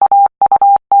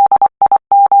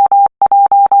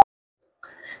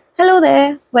Hello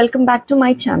there, welcome back to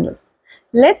my channel.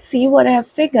 Let's see what I have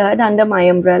figured under my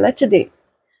umbrella today.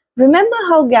 Remember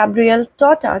how Gabrielle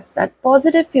taught us that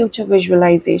positive future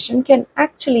visualization can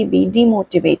actually be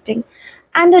demotivating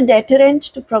and a deterrent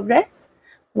to progress?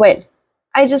 Well,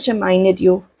 I just reminded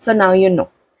you, so now you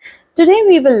know. Today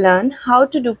we will learn how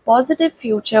to do positive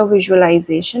future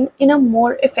visualization in a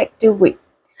more effective way.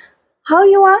 How,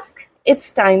 you ask?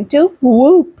 It's time to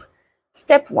Woop!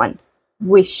 Step 1.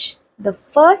 Wish. The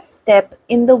first step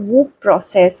in the Woop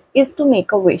process is to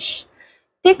make a wish.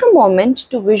 Take a moment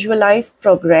to visualize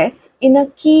progress in a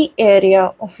key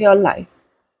area of your life.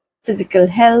 Physical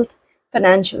health,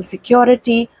 financial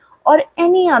security, or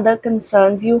any other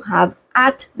concerns you have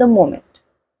at the moment.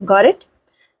 Got it?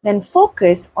 Then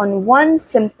focus on one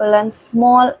simple and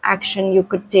small action you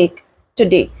could take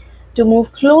today to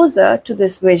move closer to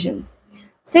this vision.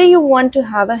 Say you want to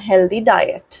have a healthy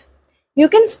diet. You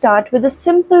can start with a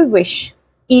simple wish.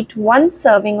 Eat one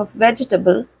serving of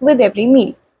vegetable with every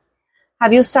meal.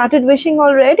 Have you started wishing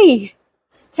already?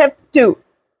 Step 2.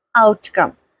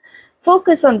 Outcome.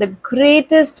 Focus on the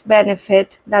greatest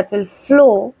benefit that will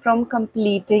flow from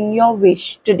completing your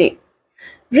wish today.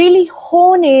 Really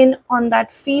hone in on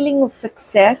that feeling of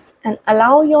success and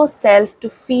allow yourself to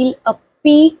feel a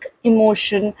peak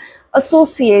emotion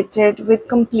associated with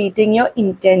completing your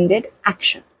intended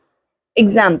action.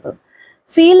 Example.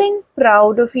 Feeling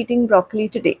proud of eating broccoli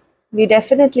today. We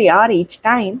definitely are each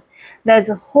time. There's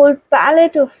a whole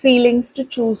palette of feelings to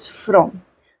choose from.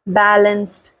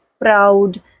 Balanced,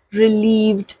 proud,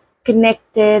 relieved,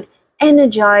 connected,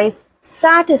 energized,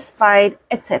 satisfied,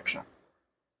 etc.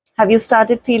 Have you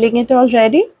started feeling it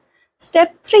already?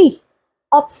 Step 3.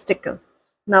 Obstacle.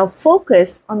 Now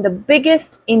focus on the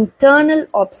biggest internal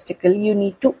obstacle you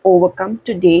need to overcome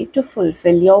today to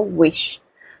fulfill your wish.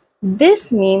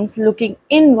 This means looking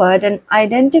inward and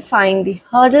identifying the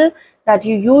hurdle that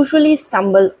you usually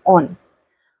stumble on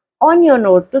your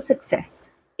road to success.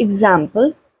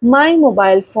 Example, my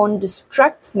mobile phone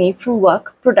distracts me from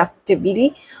work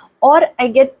productively, or I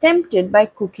get tempted by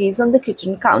cookies on the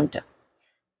kitchen counter.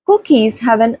 Cookies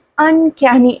have an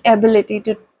uncanny ability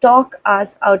to talk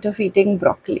us out of eating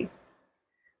broccoli.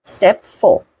 Step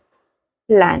 4.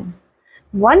 Plan.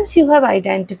 Once you have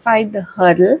identified the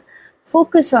hurdle,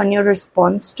 focus on your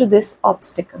response to this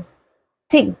obstacle.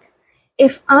 Think,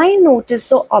 if I notice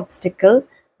the obstacle,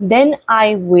 then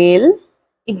I will.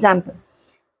 Example,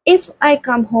 if I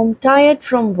come home tired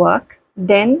from work,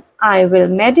 then I will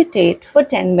meditate for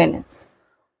 10 minutes.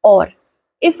 Or,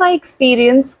 if I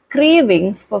experience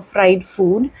cravings for fried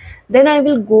food, then I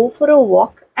will go for a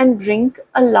walk and drink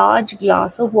a large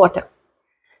glass of water.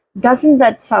 Doesn't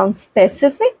that sound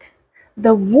specific?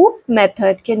 The Woop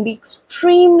method can be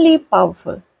extremely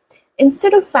powerful.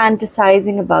 Instead of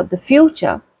fantasizing about the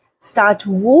future, start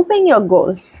whooping your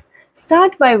goals.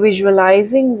 Start by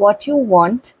visualizing what you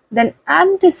want, then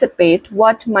anticipate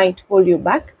what might hold you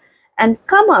back, and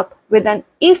come up with an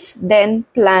if-then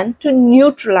plan to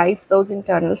neutralize those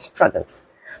internal struggles.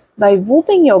 By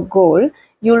whooping your goal,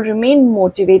 you'll remain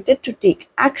motivated to take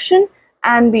action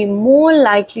and be more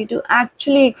likely to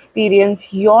actually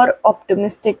experience your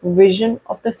optimistic vision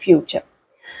of the future.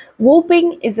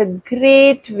 Whooping is a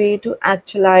great way to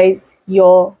actualize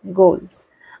your goals.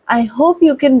 I hope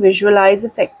you can visualize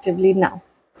effectively now.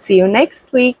 See you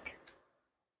next week.